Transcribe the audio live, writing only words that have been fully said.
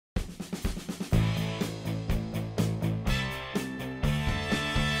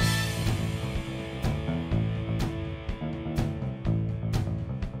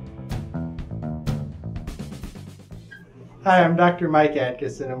Hi, I'm Dr. Mike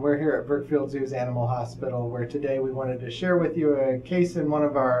Adkesson, and we're here at Brookfield Zoo's Animal Hospital, where today we wanted to share with you a case in one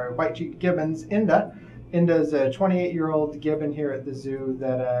of our white-cheeked gibbons, Indah. Indah's a 28-year-old gibbon here at the zoo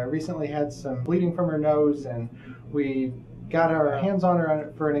that recently had some bleeding from her nose, and we got our hands on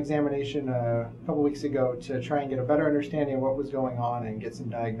her for an examination a couple weeks ago to try and get a better understanding of what was going on and get some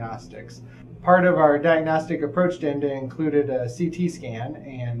diagnostics. Part of our diagnostic approach to Indah included a CT scan,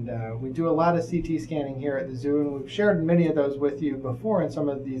 and we do a lot of CT scanning here at the zoo, and we've shared many of those with you before in some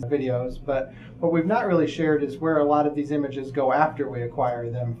of these videos, but what we've not really shared is where a lot of these images go after we acquire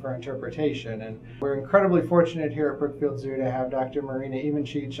them for interpretation. And we're incredibly fortunate here at Brookfield Zoo to have Dr. Marina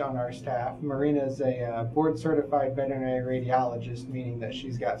Ivancic on our staff. Marina is a board-certified veterinary radiologist, meaning that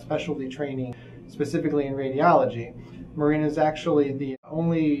she's got specialty training specifically in radiology. Marina is actually the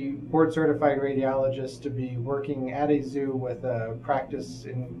only board-certified radiologist to be working at a zoo with a practice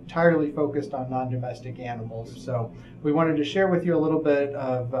entirely focused on non-domestic animals. So we wanted to share with you a little bit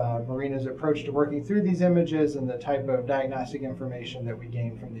of Marina's approach to working through these images and the type of diagnostic information that we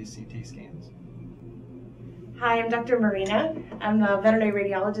gain from these CT scans. Hi, I'm Dr. Marina. I'm a veterinary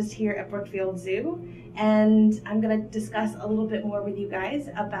radiologist here at Brookfield Zoo, and I'm going to discuss a little bit more with you guys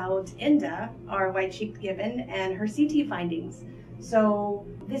about Indah, our white-cheeked gibbon, and her CT findings. So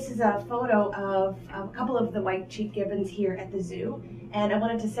this is a photo of a couple of the white-cheeked gibbons here at the zoo, and I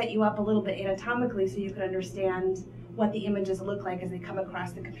wanted to set you up a little bit anatomically so you could understand what the images look like as they come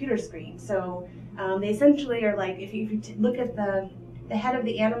across the computer screen. So they essentially are like, if you look at the head of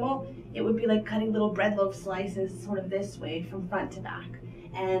the animal, it would be like cutting little bread loaf slices sort of this way from front to back.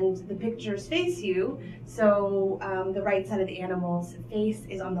 And the pictures face you, so the right side of the animal's face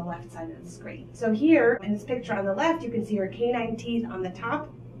is on the left side of the screen. So here, in this picture on the left, you can see her canine teeth on the top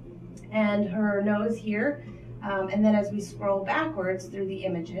and her nose here. And then as we scroll backwards through the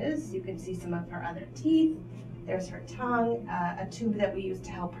images, you can see some of her other teeth. There's her tongue, a tube that we use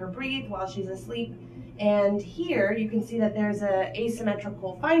to help her breathe while she's asleep. And here you can see that there's an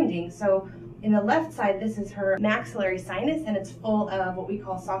asymmetrical finding. So in the left side, this is her maxillary sinus, and it's full of what we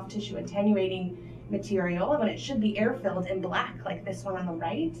call soft tissue attenuating material, when it should be air-filled and black like this one on the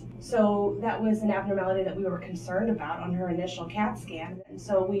right. So that was an abnormality that we were concerned about on her initial CAT scan. And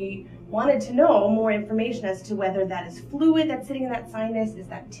so we wanted to know more information as to whether that is fluid that's sitting in that sinus, is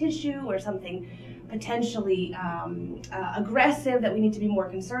that tissue, or something potentially aggressive that we need to be more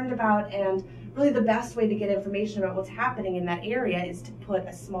concerned about. And really the best way to get information about what's happening in that area is to put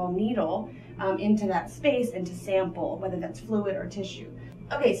a small needle into that space and to sample whether that's fluid or tissue.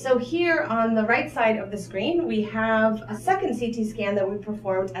 Okay, so here on the right side of the screen, we have a second CT scan that we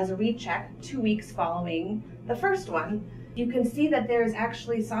performed as a recheck 2 weeks following the first one. You can see that there's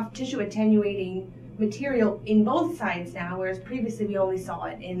actually soft tissue attenuating material in both sides now, whereas previously we only saw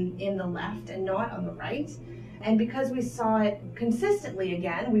it in the left and not on the right. And because we saw it consistently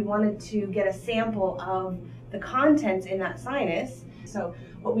again, we wanted to get a sample of the contents in that sinus. So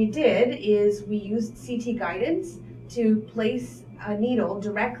what we did is we used CT guidance to place a needle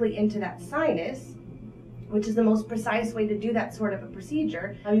directly into that sinus, which is the most precise way to do that sort of a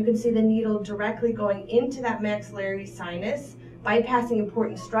procedure. You can see the needle directly going into that maxillary sinus, bypassing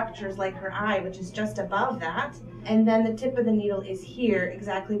important structures like her eye, which is just above that. And then the tip of the needle is here,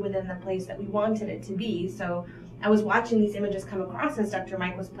 exactly within the place that we wanted it to be. So I was watching these images come across as Dr.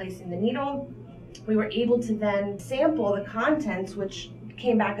 Mike was placing the needle. We were able to then sample the contents, which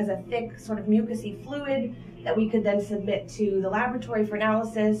came back as a thick sort of mucousy fluid that we could then submit to the laboratory for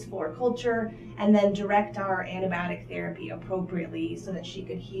analysis, for culture, and then direct our antibiotic therapy appropriately so that she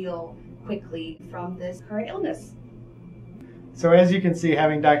could heal quickly from this current illness. So as you can see,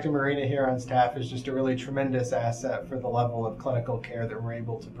 having Dr. Marina here on staff is just a really tremendous asset for the level of clinical care that we're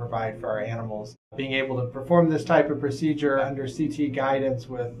able to provide for our animals. Being able to perform this type of procedure under CT guidance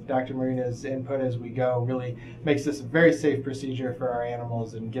with Dr. Marina's input as we go really makes this a very safe procedure for our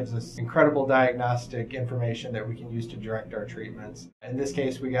animals and gives us incredible diagnostic information that we can use to direct our treatments. In this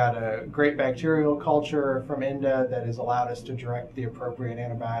case, we got a great bacterial culture from Indah that has allowed us to direct the appropriate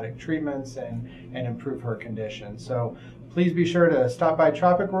antibiotic treatments and improve her condition. So please be sure to stop by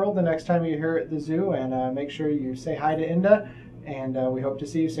Tropic World the next time you're here at the zoo, and make sure you say hi to Indah, and we hope to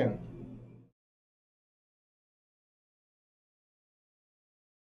see you soon.